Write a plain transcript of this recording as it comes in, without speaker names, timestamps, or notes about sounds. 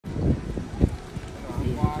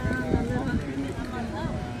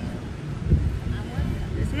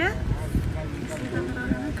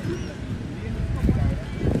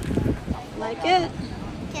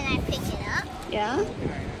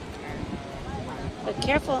But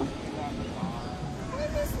careful. Look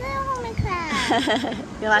at this little hermit crab.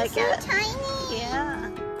 You like It's so it? tiny. Yeah.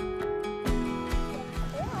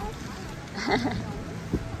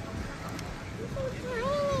 It's so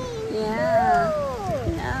tiny. Yeah.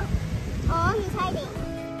 Cute. Yeah. Oh, he's hiding.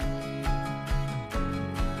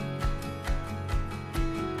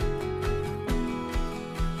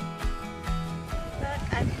 Look,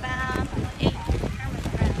 I found 8 hermit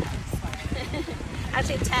crabs.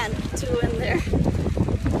 Actually 10, 2 in there.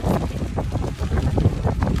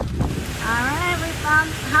 Alright, we found,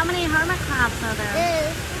 how many hermit crabs are there?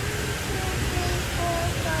 There's 1, 2, 3, 4,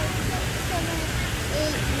 5, 6, 7,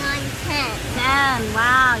 8, 9, 10. 10,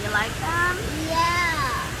 wow, you like them?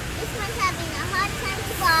 Yeah. This one's having a hard time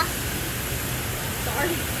to walk.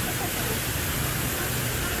 Sorry.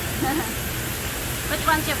 Which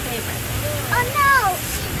one's your favorite? Oh no,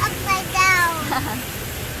 she's upside down.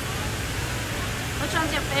 Which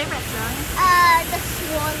one's your favorite, Zoe? The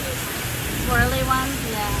swirly. Swirly ones?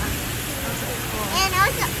 Yeah. Those are cool. And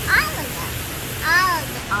also all of them. All of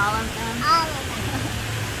them. All of them? All of them.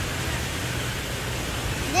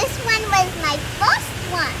 This one was my first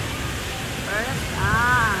one. First?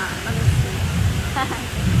 Ah, let me see.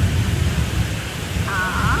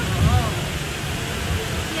 Ah.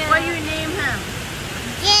 Yeah. What do you name him?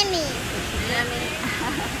 Jimmy. Jimmy.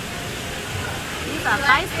 These are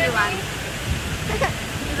feisty ones. These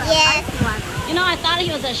are Yes. feisty ones. You know, I thought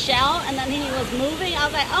he was a shell, and then he was moving. I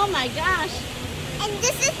was like, oh my gosh. And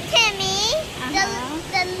this is Timmy,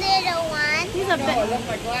 the little one. He's a No, I bit. left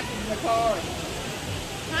my glasses in the car.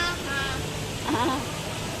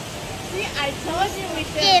 See, I told you we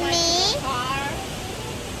should have went Jimmy. to the car.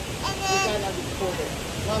 And I then love you for it.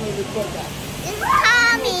 Let me record that. this is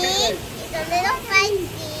Tommy. He's a little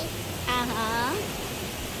feisty. Uh-huh.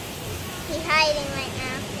 He's hiding right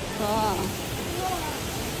now. Cool.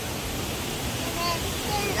 And then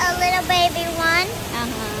here's a little baby one.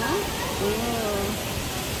 Uh-huh. Ooh.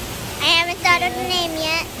 I haven't thought of the name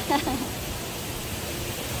yet.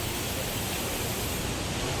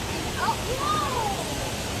 Oh,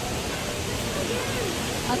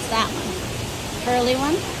 What's that one? Curly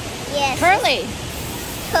one? yes. Curly.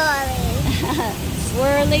 Curly.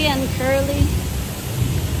 Swirly and curly.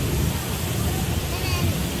 And then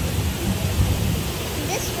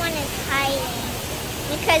this one is hiding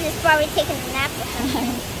because it's probably taking a nap or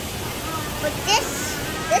something. But this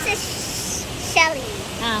is Shelly.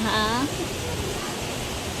 Uh-huh.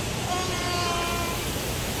 And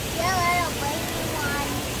the little baby one.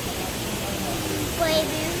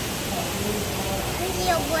 Baby.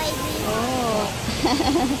 Little baby.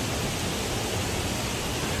 Oh.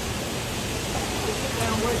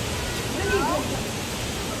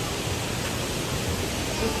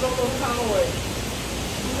 Let's go to the power.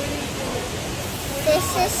 This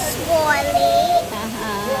is Swirly.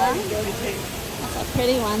 Uh-huh. That's a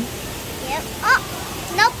pretty one. Yep. Oh,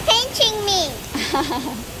 no pinching me.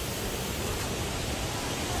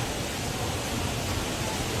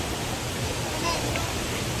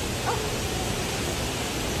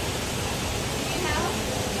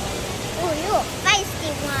 Oh, you a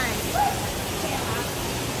feisty one.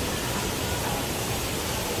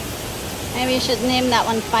 Maybe you should name that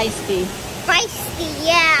one Feisty. Feisty,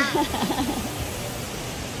 yeah.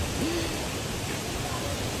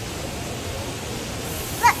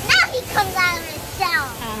 Look, now he comes out of his shell.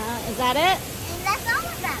 Is that it? And that's all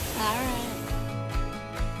of them. All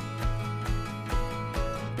right.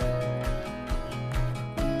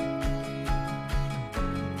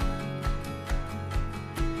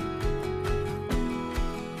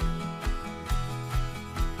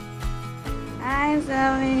 Hi,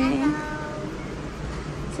 Zoe.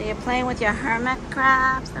 So you're playing with your hermit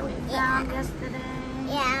crabs that we found yesterday?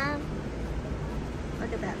 Yeah.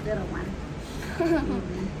 Look at that little one.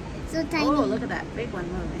 So tiny. Oh, look at that big one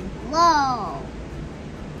moving. Whoa.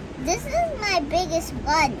 This is my biggest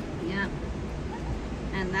one. Yeah.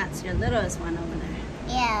 And that's your littlest one over there.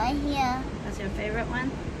 Yeah, right here. That's your favorite one?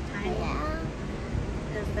 Tiny. Yeah.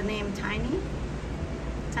 Is the name Tiny?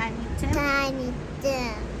 Tiny Tim? Tiny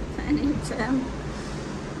Tim. Tiny Tim.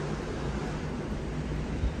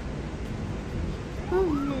 Oh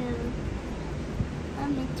no. Oh,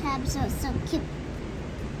 my tabs are so cute.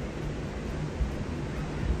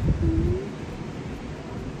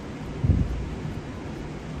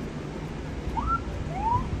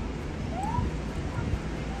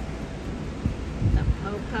 The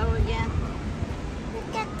Popo again.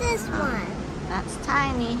 Look at this one. That's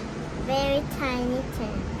Tiny. Very tiny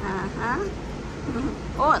Tim. Uh-huh.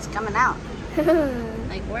 Oh, it's coming out.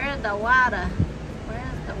 Like, where's the water?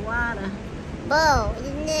 Where's the water? Bo,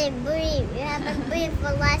 you need to breathe. You haven't breathed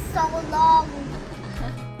for like so long.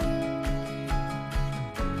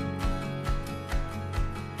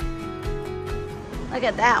 Look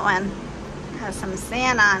at that one. Has some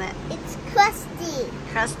sand on it. It's Krusty.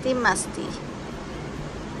 Crusty musty.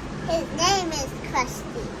 His name is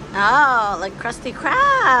Krusty. Oh, like Krusty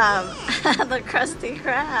Krab. The Krusty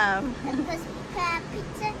Krab. The Krusty Krab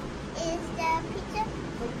pizza is the pizza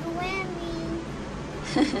for the wearing.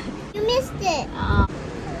 You missed it. Oh.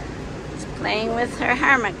 She's playing with her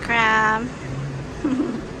hermit crab.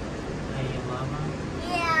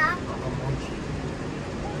 Yeah.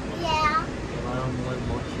 Yeah.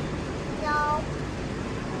 No.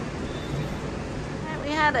 We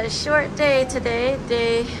had a short day today.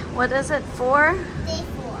 Day, what is it, 4? Day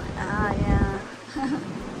 4. Oh, yeah.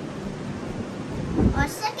 Or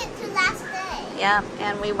second to last day. Yep,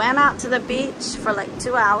 and we went out to the beach for like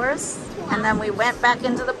 2 hours. And then we went back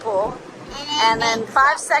into the pool. And then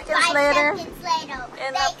 5 seconds later, in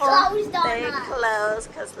the pool, they closed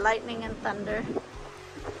because lightning and thunder.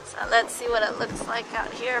 So let's see what it looks like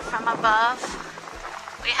out here from above.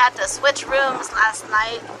 We had to switch rooms last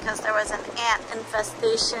night because there was an ant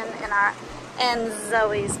infestation in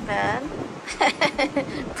Zoe's bed,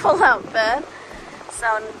 pull-out bed.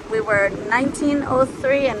 So we were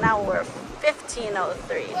 1903 and now we're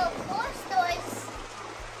 1503. Well,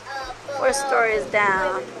 4 stories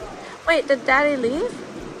down. Wait, did Daddy leave?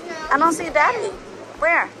 No. I don't see Daddy.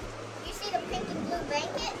 Where? You see the pink and blue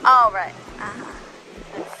blanket? Oh, right. Uh-huh.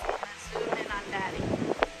 Let's see. Let's zoom in on Daddy.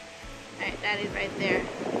 All right, Daddy's right there.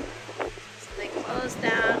 So they closed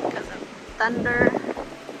down because of thunder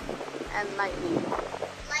and lightning.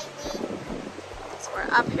 So we're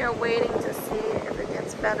up here waiting to see if it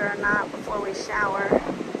gets better or not before we shower.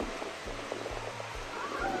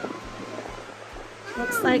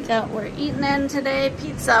 Looks like we're eating in today.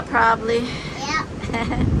 Pizza, probably. Yeah.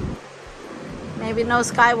 Maybe no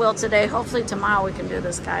sky wheel today. Hopefully tomorrow we can do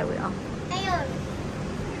the sky wheel.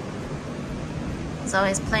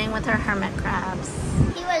 Zoe's playing with her hermit crabs.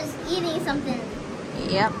 He was eating something.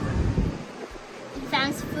 Yep. He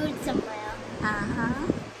found food somewhere. Uh-huh.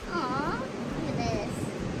 Aww, look at this.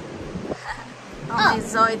 Only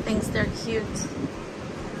Zoe thinks they're cute.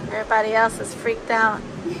 Everybody else is freaked out.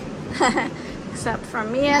 Except for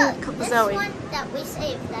me and Look, Zoe. This one that we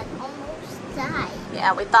saved that almost died.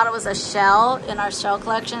 Yeah, we thought it was a shell in our shell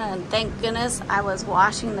collection, and thank goodness I was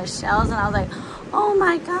washing the shells, and I was like, oh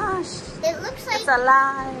my gosh. It looks like it's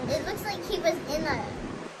alive. It looks like he was in a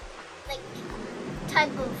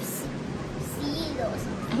type of seed or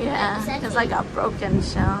something. Yeah, it's like a broken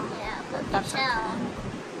shell. Yeah, broken That's shell.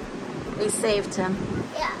 Okay. We saved him.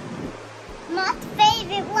 Yeah. My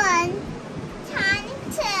favorite one, Tiny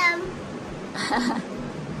Tim.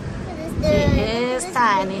 He is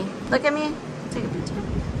tiny. Look at me. Take a picture.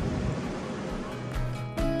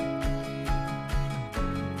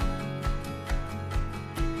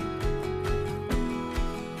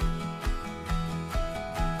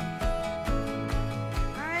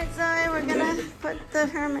 Alright, Zoe, we're gonna put the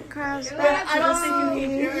hermit crabs back to the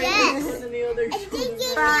sea. Yes. And they gave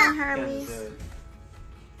me Bye, Hermes.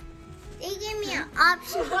 They gave me an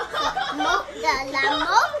option for the La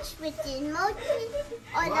Mochi, which is Mochi,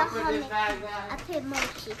 or the Hermit. I picked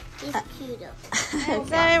Mochi. He's cuter.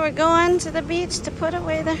 Zoe, we're going to the beach to put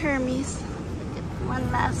away the Hermes. Look at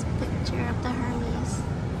one last picture of the Hermes.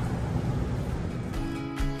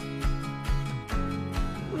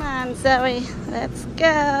 Come on, Zoe, let's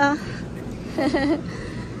go. The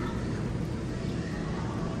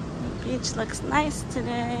beach looks nice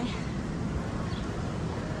today.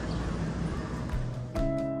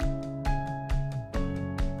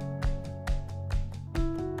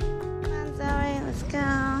 Go.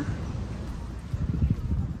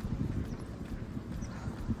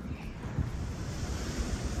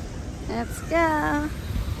 Let's go.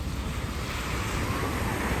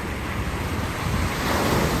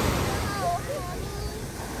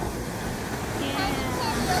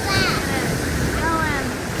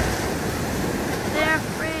 They're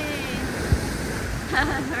free.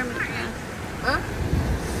 Hermit crab. Huh?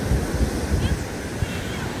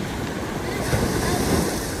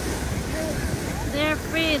 They're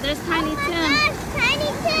free. There's Tiny Tim. Gosh,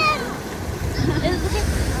 Tiny Tim.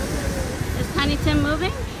 Is Tiny Tim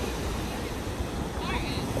moving?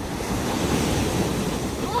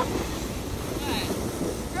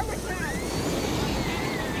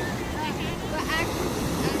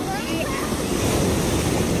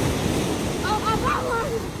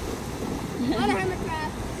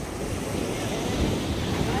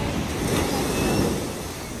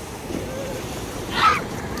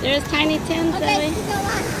 There's Tiny Tim, Zoe.